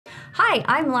Hi,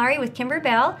 I'm Laurie with Kimber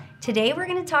Bell. Today we're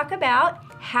going to talk about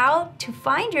how to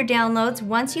find your downloads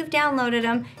once you've downloaded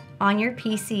them on your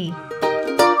PC.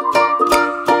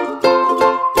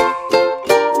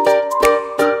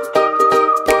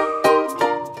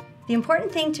 The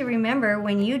important thing to remember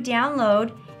when you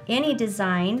download any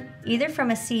design, either from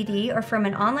a CD or from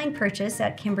an online purchase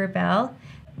at Kimber Bell,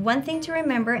 one thing to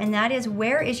remember, and that is,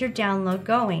 where is your download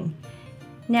going?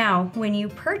 Now, when you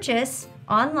purchase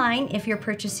online, if you're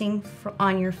purchasing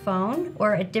on your phone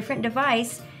or a different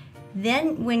device,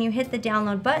 then when you hit the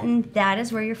download button, that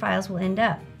is where your files will end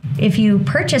up. If you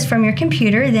purchase from your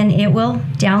computer, then it will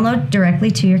download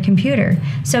directly to your computer.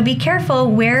 So be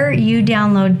careful where you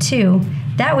download to.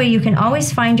 That way you can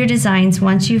always find your designs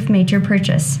once you've made your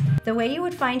purchase. The way you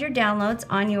would find your downloads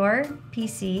on your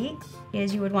PC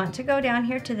is you would want to go down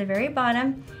here to the very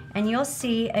bottom and you'll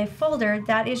see a folder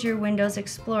that is your Windows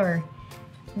Explorer,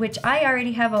 which I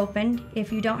already have opened.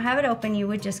 If you don't have it open, you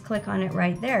would just click on it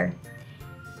right there.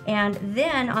 And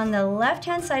then on the left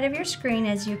hand side of your screen,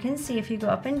 as you can see, if you go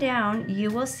up and down,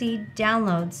 you will see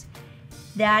downloads.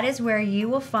 That is where you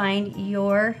will find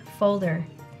your folder.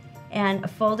 And a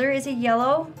folder is a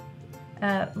yellow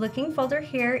looking folder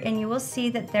here, and you will see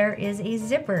that there is a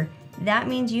zipper. That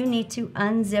means you need to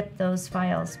unzip those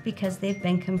files because they've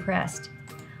been compressed.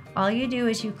 All you do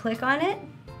is you click on it,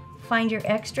 find your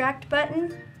extract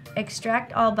button,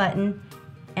 extract all button,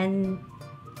 and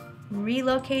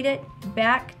relocate it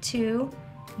back to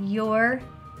your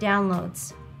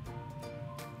downloads.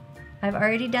 I've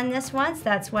already done this once,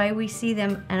 that's why we see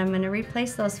them, and I'm going to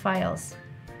replace those files.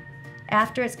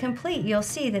 After it's complete, you'll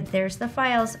see that there's the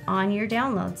files on your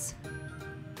downloads.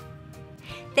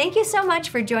 Thank you so much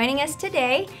for joining us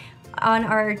today on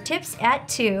our Tips at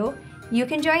 2. You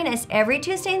can join us every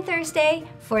Tuesday and Thursday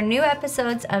for new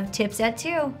episodes of Tips at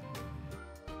 2.